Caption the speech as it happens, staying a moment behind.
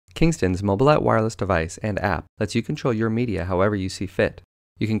Kingston's MobileLite Wireless device and app lets you control your media however you see fit.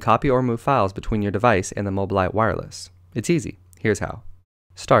 You can copy or move files between your device and the MobileLite Wireless. It's easy. Here's how.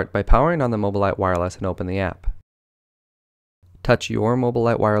 Start by powering on the MobileLite Wireless and open the app. Touch your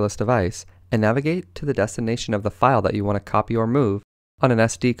MobileLite Wireless device and navigate to the destination of the file that you want to copy or move on an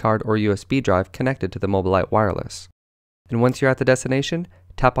SD card or USB drive connected to the MobileLite Wireless. And once you're at the destination,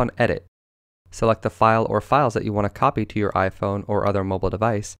 tap on Edit. Select the file or files that you want to copy to your iPhone or other mobile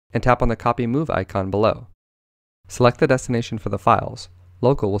device and tap on the Copy Move icon below. Select the destination for the files.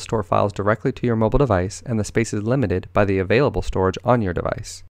 Local will store files directly to your mobile device and the space is limited by the available storage on your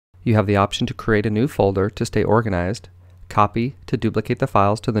device. You have the option to create a new folder to stay organized, copy to duplicate the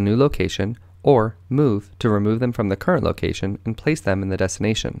files to the new location, or move to remove them from the current location and place them in the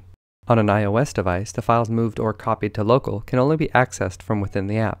destination. On an iOS device, the files moved or copied to local can only be accessed from within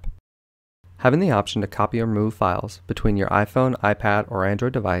the app. Having the option to copy or move files between your iPhone, iPad, or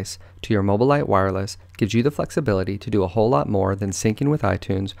Android device to your MobileLite Wireless gives you the flexibility to do a whole lot more than syncing with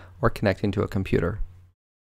iTunes or connecting to a computer.